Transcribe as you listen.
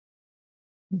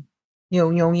Yo,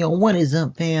 yo, yo, what is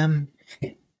up, fam?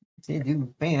 It's a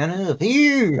dude FanOF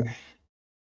here!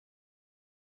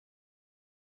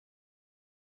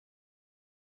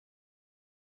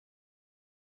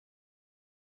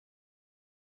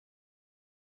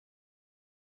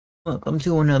 Welcome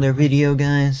to another video,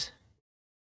 guys.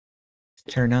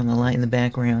 Let's turn on the light in the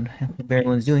background. I hope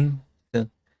everyone's doing. So,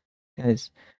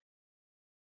 guys,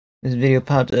 this video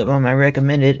popped up on my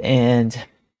recommended, and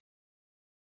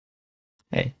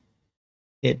hey,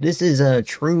 if this is a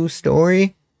true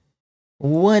story,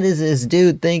 what is this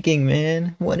dude thinking,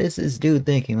 man? What is this dude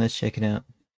thinking? Let's check it out.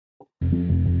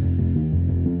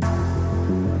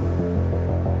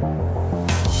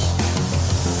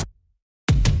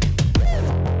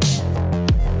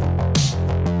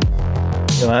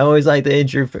 So I always like the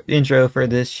intro for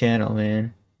this channel,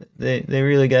 man. They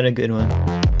really got a good one.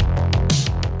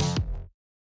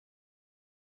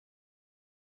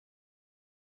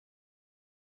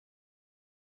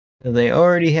 So they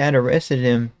already had arrested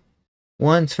him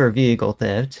once for vehicle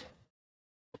theft.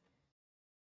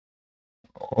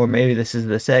 Or maybe this is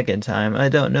the second time. I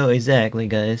don't know exactly,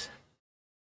 guys.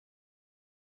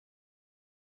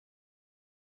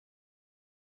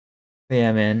 But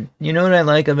yeah, man. You know what I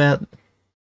like about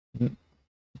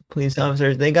police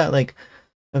officers? They got like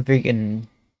a freaking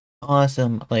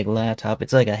awesome like laptop.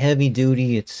 It's like a heavy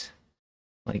duty, it's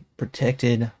like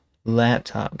protected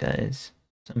laptop, guys.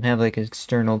 Some have like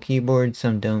external keyboard,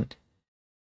 some don't.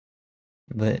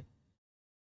 But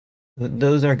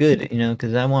those are good, you know,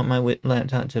 because I want my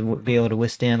laptop to be able to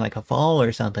withstand like a fall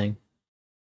or something.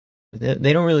 But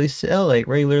they don't really sell like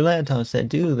regular laptops that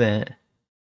do that.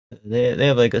 They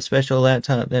have like a special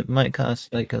laptop that might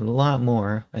cost like a lot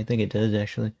more. I think it does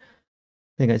actually.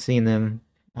 I think I've seen them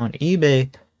on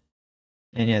eBay.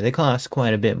 And yeah, they cost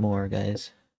quite a bit more,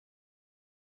 guys.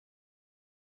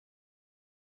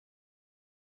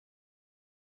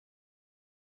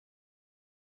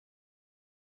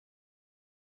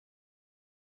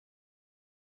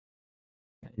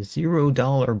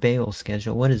 $0 bail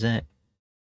schedule. What is that?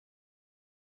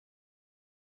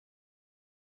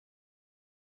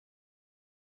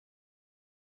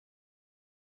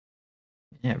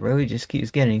 Yeah, bro, he just keeps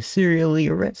getting serially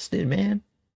arrested, man.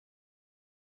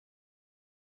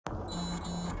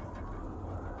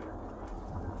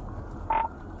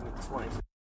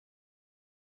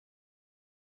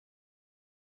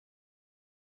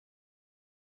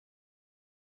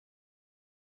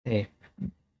 Hey,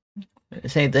 the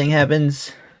same thing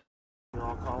happens.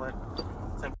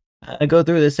 I go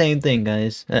through the same thing,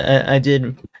 guys. I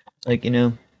did, like, you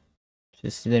know,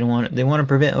 just they want to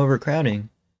prevent overcrowding.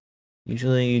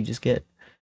 Usually, you just get,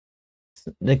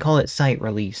 they call it site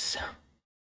release.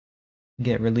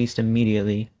 Get released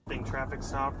immediately. Traffic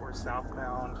stop or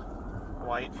southbound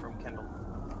White from Kendall.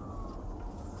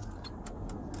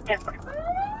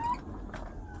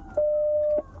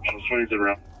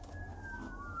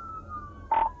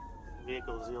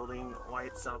 Vehicles yielding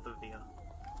White south of Via.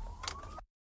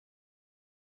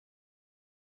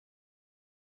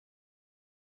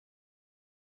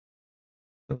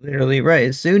 Literally right.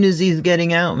 As soon as he's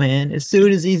getting out, man. As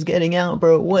soon as he's getting out,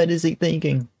 bro. What is he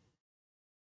thinking?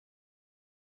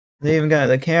 They even got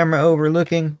the camera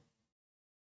overlooking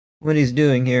what he's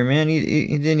doing here, man.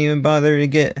 He didn't even bother to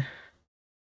get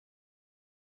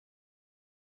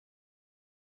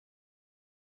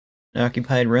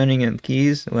occupied running at the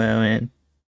keys. Wow, man.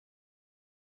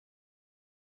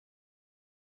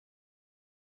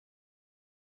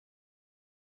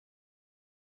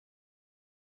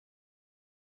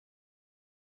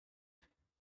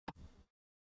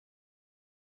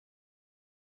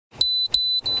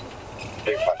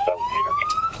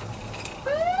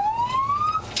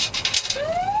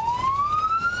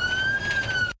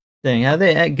 Dang, how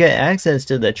they get access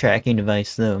to the tracking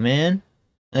device, though, man?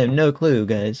 I have no clue,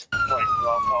 guys.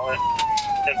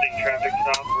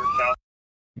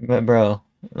 But, bro,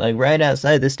 like, right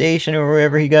outside the station or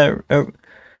wherever he got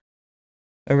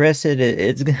arrested,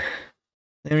 it's... They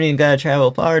don't even gotta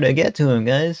travel far to get to him,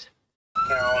 guys.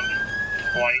 Found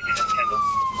White and Kendall.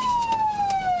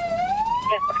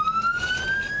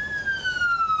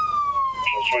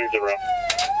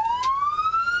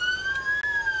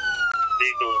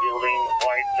 Vehicles yielding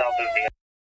White south of Via.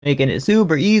 Making it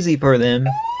super easy for them.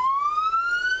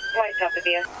 White south of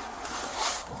Via.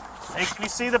 Hey, can you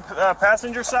see the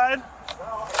passenger side?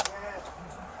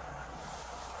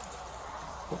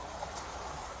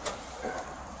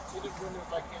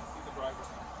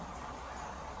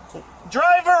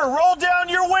 Driver, roll down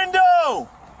your window!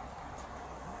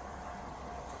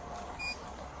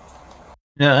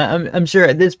 No, I'm sure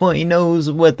at this point he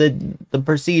knows what the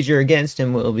procedure against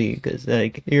him will be, because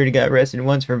like he already got arrested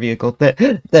once for vehicle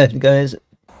theft, guys.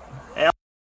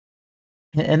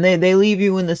 And they leave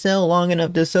you in the cell long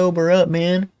enough to sober up,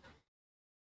 man.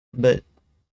 But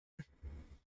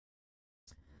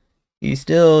he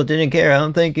still didn't care.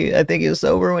 I think he was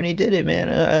sober when he did it, man.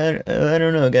 I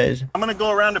don't know, guys. I'm gonna go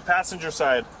around to passenger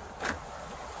side.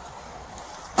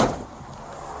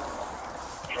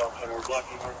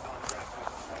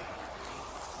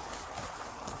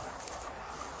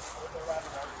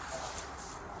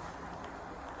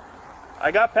 I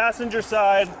got passenger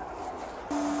side.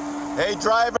 Hey,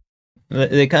 driver.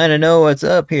 They kind of know what's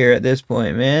up here at this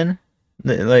point, man.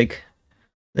 They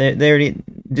already,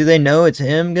 do they know it's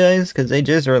him, guys? Because they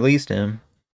just released him.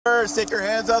 Stick your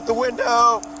hands out the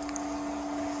window.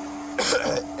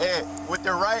 Hey, with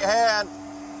your right hand,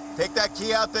 take that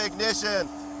key out the ignition.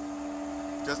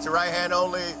 Just the right hand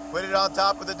only. Put it on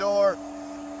top of the door.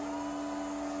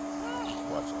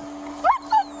 Watch it.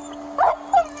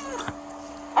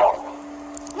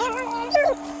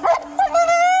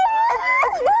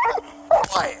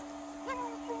 Quiet.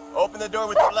 Open the door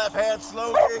with your left hand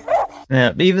slowly.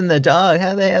 Yeah, even the dog.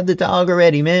 How they have the dog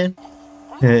already, man?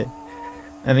 I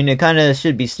mean, it kind of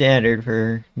should be standard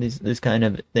for this kind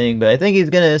of thing, but I think he's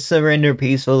gonna surrender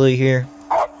peacefully here.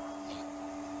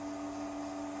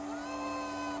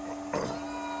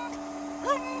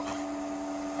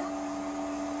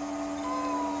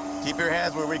 Keep your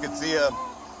hands where we can see them.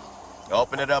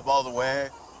 Open it up all the way.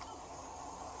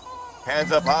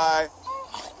 Hands up high.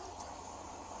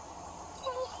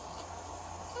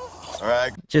 All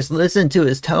right. Just listen to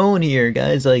his tone here,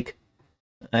 guys. Like,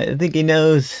 I think he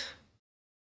knows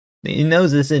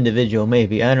this individual,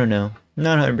 maybe. I don't know.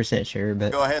 Not 100% sure,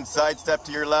 but... Go ahead and sidestep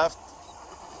to your left.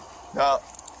 No,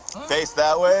 face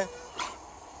that way.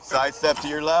 Sidestep to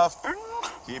your left.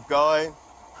 Keep going.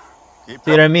 Keep See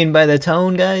what I mean by the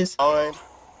tone, guys? going.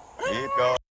 Keep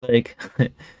going. Like,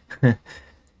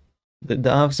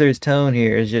 the officer's tone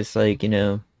here is just like, you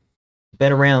know,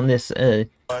 been around this, you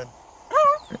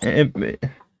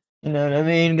know what I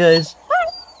mean, guys?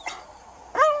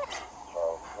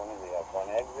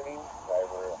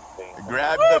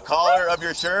 Grab the collar of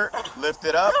your shirt, lift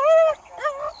it up.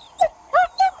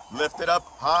 Lift it up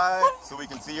high so we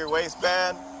can see your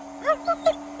waistband.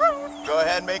 Go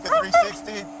ahead and make a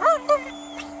 360.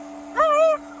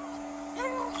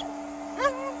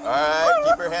 Alright,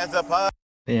 keep your hands up high.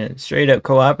 Yeah, straight up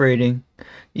cooperating.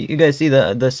 You guys see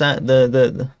the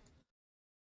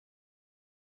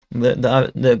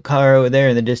car over there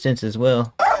in the distance as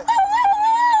well.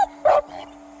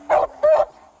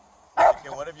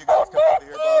 Can one of you guys come over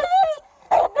here,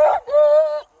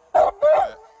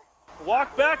 bud?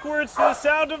 Walk backwards to the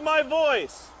sound of my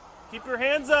voice. Keep your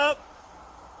hands up.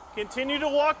 Continue to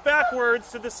walk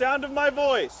backwards to the sound of my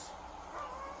voice.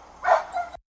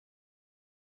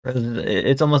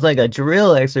 It's almost like a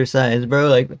drill exercise, bro.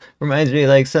 Like, reminds me of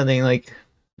like something like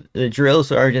the drill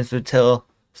sergeants would tell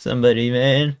somebody,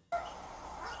 man.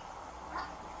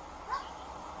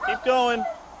 Keep going.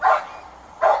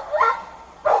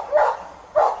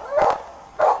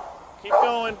 Keep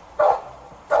going.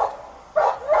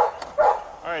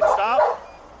 All right, stop.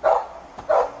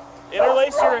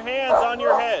 Interlace your hands on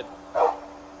your head.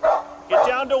 Get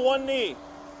down to one knee.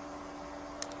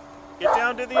 Get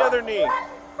down to the other knee.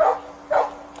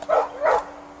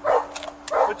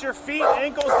 Put your feet and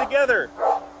ankles together.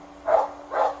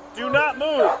 Do not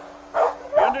move.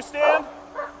 You understand?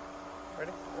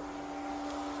 Ready?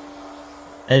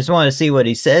 I just want to see what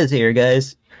he says here,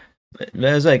 guys.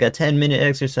 That was like a 10-minute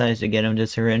exercise to get him to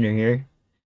surrender here.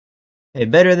 Hey,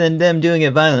 better than them doing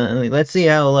it violently. Let's see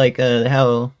how like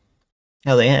how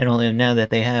they handle him now that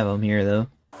they have him here, though.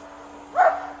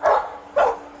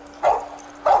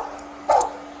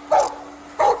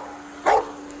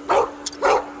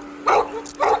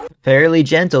 Fairly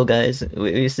gentle, guys.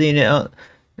 We've seen it.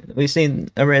 We've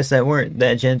seen arrests that weren't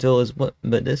that gentle as what,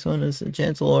 but this one is a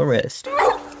gentle arrest.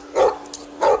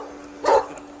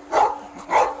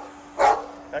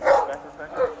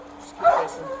 Backward. Just keep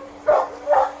facing.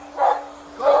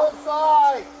 Go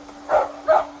inside!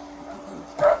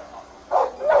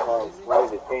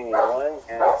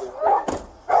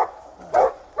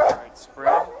 Alright,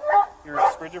 spread.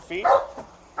 Spread your feet.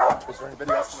 Is there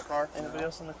anybody else in the car? Anybody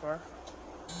else in the car?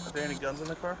 Are there any guns in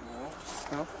the car?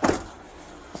 No.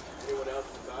 Anyone else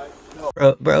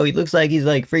inside? Bro, he looks like he's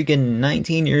like freaking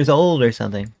 19 years old or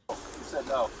something. You said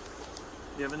no.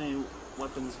 Do you have any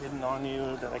weapons hidden on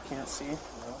you that I can't see? No.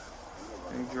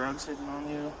 Any drugs hidden on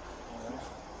you? No.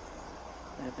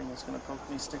 Anything that's gonna poke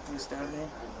me, stick me, stab me?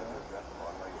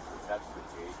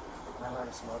 I'm not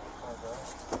a smoke.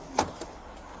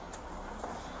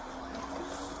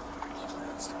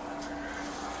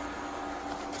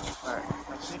 Alright,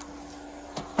 let's see.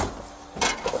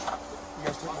 You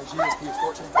guys took my GSP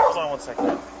 14. Hold on 1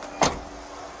 second.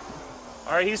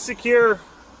 Alright, he's secure.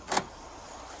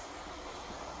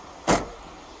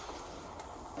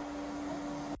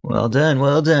 Well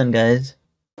done, guys.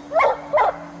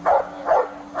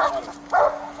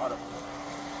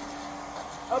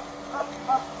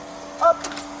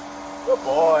 Good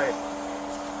boy.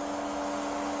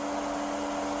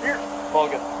 Here. Ball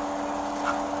good.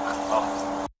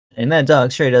 And that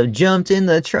dog straight up jumped in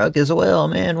the truck as well,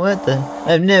 man. What the?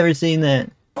 I've never seen that.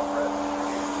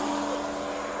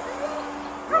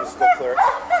 Still clear.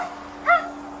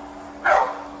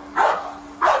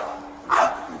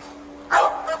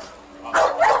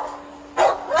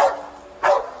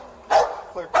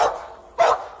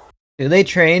 Do they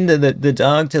train the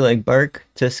dog to like bark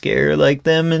to scare like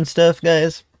them and stuff,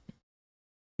 guys?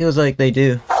 Feels like they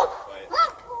do.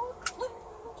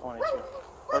 22.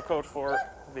 Our code 4.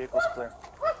 Vehicle's clear.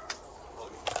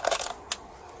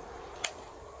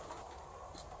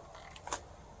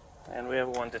 And we have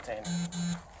one detained.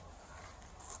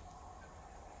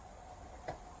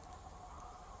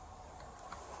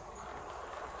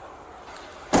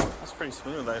 That's pretty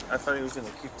smooth. I thought he was gonna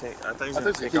keep I thought he was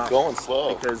gonna take keep off going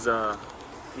slow. because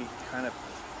he kind of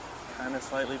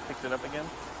slightly picked it up again.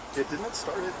 Yeah, didn't it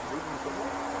start it moving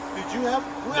forward? Did you have?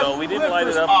 No, we didn't light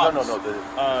it up.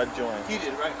 No, Join. he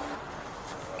did, right?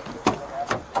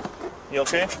 You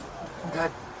okay? I'm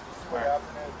good.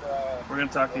 We're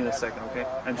gonna talk to you in a second, okay?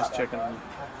 I'm just checking on you.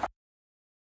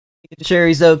 Sure,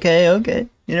 he's okay. Okay,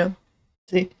 you know.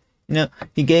 See, you know,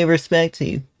 he gave respect.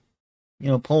 He, you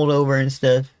know, pulled over and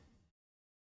stuff.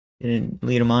 Didn't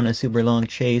lead him on a super long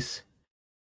chase.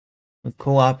 Was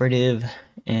cooperative,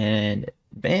 and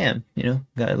bam, you know,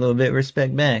 got a little bit of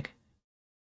respect back.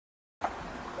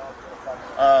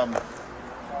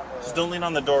 Just don't lean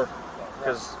on the door,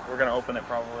 because we're gonna open it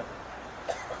probably.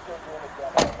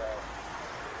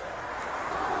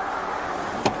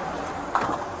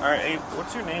 All right, hey,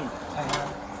 what's your name?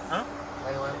 Huh?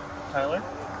 Tyler?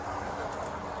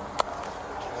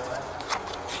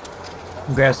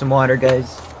 Grab some water,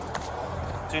 guys.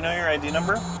 Do you know your ID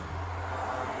number?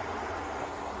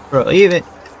 Bro,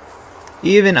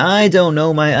 even I don't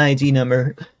know my ID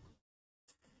number.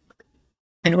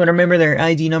 Anyone remember their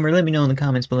ID number? Let me know in the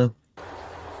comments below.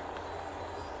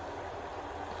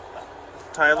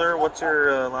 Tyler, what's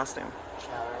your last name?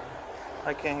 Sharon.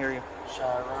 I can't hear you.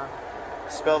 Sharon.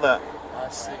 Spell that.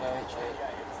 S-C-H-A-E-R-R-E-R.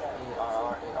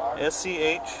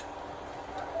 S-C-H.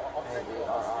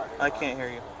 A-E-R-R-E-R. I can't hear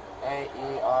you.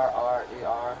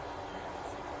 A-E-R-R-E-R.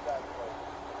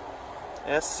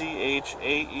 S-C-H-A-E-R-R-E-R.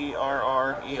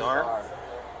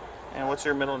 And what's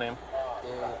your middle name?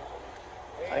 Dude.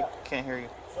 I can't hear you.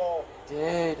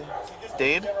 Dude.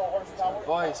 Dade? It's my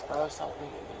voice, bro. Stop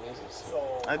making the music.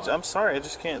 I'm sorry, I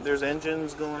just can't. There's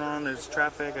engines going on, there's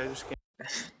traffic, I just can't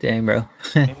Dang, bro.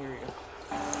 hear you.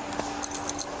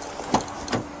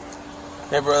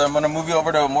 Hey, brother, I'm gonna move you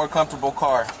over to a more comfortable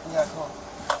car. Yeah, cool.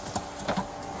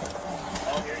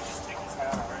 Oh, here, just take his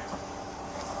hat off,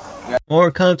 right?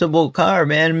 More comfortable car,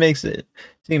 man. Makes it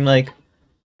seem like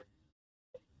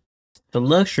the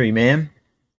luxury, man.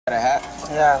 Got a hat?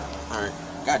 Yeah. Alright.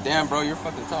 God damn, bro, you're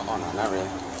fucking tall. Oh, no, not really.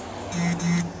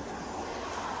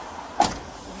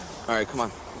 Alright, come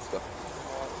on. Let's go.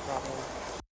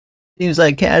 Seems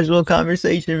like casual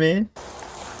conversation, man.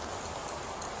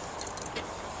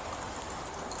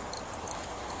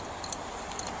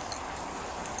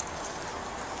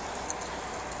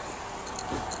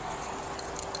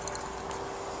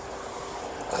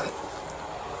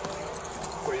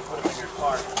 Before you put them in your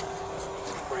car.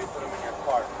 Before you put them in your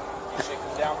car. Shake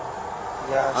them down.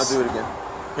 Yes. I'll do it again.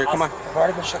 Here, come on. I've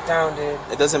already been shut down, dude.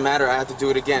 It doesn't matter. I have to do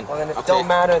it again. Well, then if it Okay. don't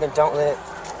matter, then don't let it.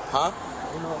 Huh?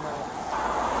 You know what matters.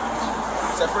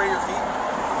 Separate your feet.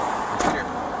 Here.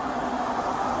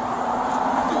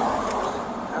 Do it.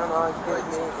 I don't know. Give it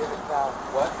me. Give it back.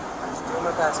 What? I'm just doing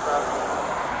my best, bro.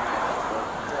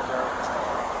 Yeah, bro.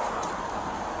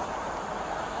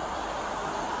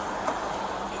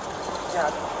 Yeah,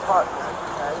 fuck.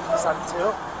 Okay, he's on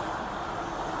two.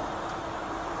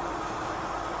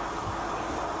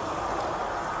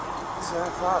 Yeah,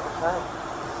 fuck, okay.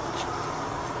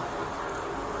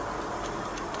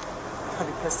 I'd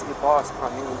be pissed at your boss,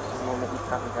 not me, because he won't make me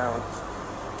cut me down.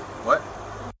 What?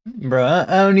 Bro, I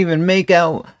don't even make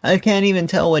out. I can't even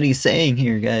tell what he's saying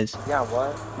here, guys. Yeah,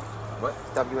 what? What?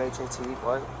 W-H-A-T,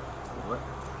 what? What?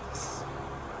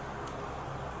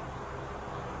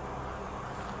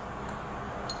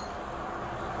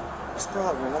 throw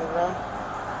that ring on the ground.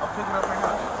 I'll pick it up right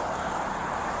now.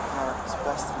 No, it's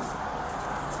best to be.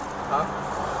 Huh?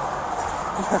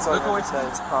 That's all Look I away. can say.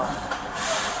 It's calm.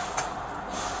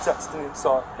 Texting him,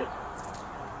 sorry.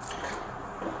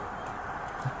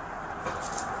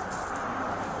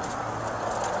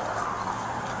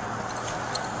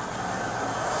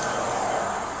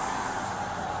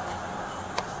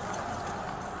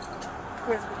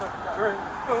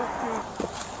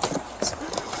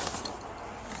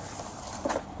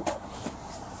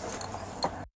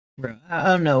 Bro, I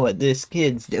don't know what this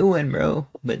kid's doing, bro.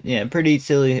 But yeah, pretty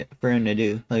silly for him to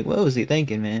do. Like, what was he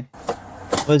thinking, man?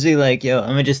 Was he like, yo, I'm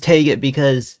gonna just take it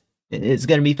because it's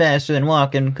gonna be faster than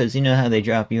walking? Because you know how they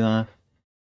drop you off.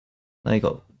 Like,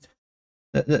 oh,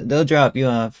 they'll drop you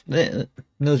off. They'll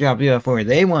drop you off where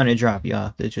they want to drop you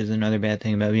off, which is another bad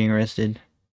thing about being arrested.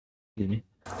 Excuse me.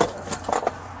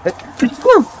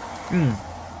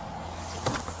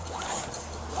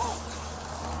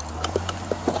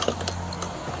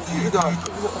 You done.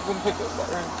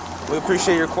 We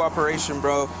appreciate your cooperation,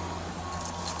 bro.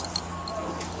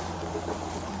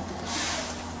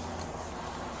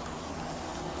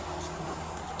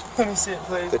 Let me see it,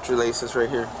 please. Get your laces right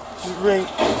here. Ring.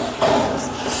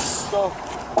 Go.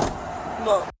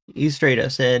 No. He straight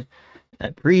up said, "I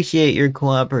appreciate your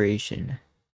cooperation."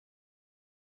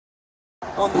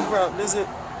 On the ground, is it?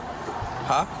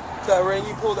 Huh? That ring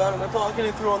you pulled out of my pocket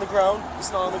and threw on the ground?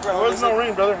 It's not on the ground. There was is no it?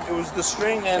 ring, brother. It was the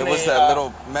string and It was a, that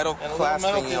little metal and a little clasp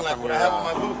metal thingy thing up like on what your I have on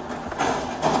my boot.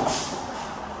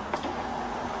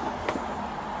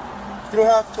 You don't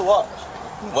have to watch.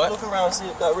 What? Look around and see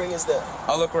if that ring is there.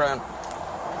 I'll look around.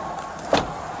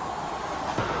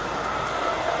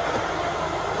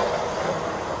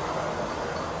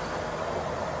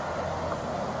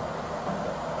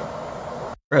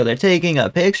 Bro, they're taking a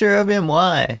picture of him?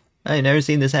 Why? I ain't never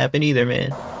seen this happen either,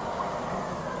 man.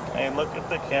 Hey, look at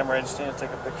the camera. I just need to take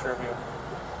a picture of you.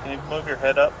 Can you move your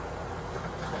head up?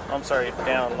 I'm sorry,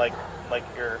 down, like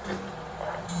you're.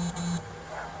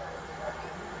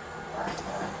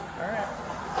 All right.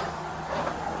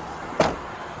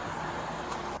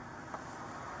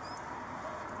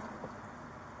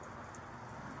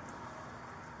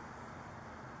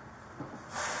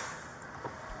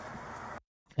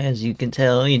 As you can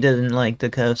tell, he doesn't like the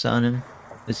cuffs on him.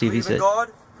 Let's see if he Believe in said.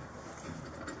 God?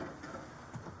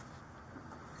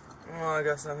 Oh, I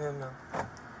guess I'm him now.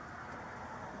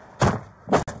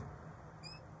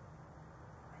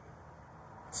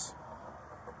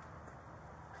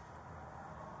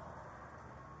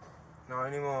 Not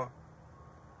anymore.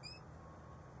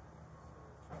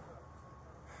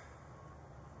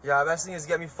 Yeah, best thing is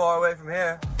get me far away from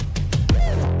here.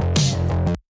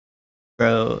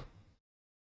 Bro.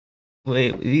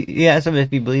 Wait, he asked him if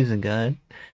he believes in God.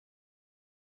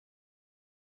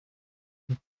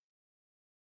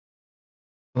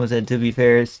 Was that, to be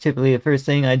fair, it's typically the first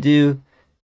thing I do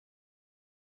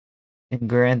in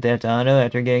Grand Theft Auto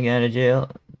after getting out of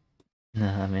jail.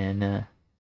 Nah, man, nah.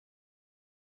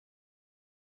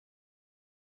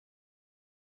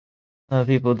 A lot of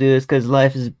people do this because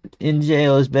life is in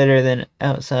jail is better than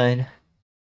outside.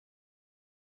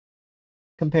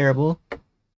 Comparable.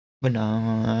 But no.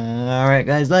 Alright,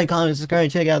 guys, like, comment, subscribe,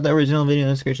 check out the original video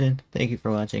description. Thank you for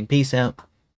watching. Peace out.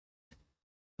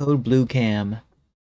 Code Blue Cam.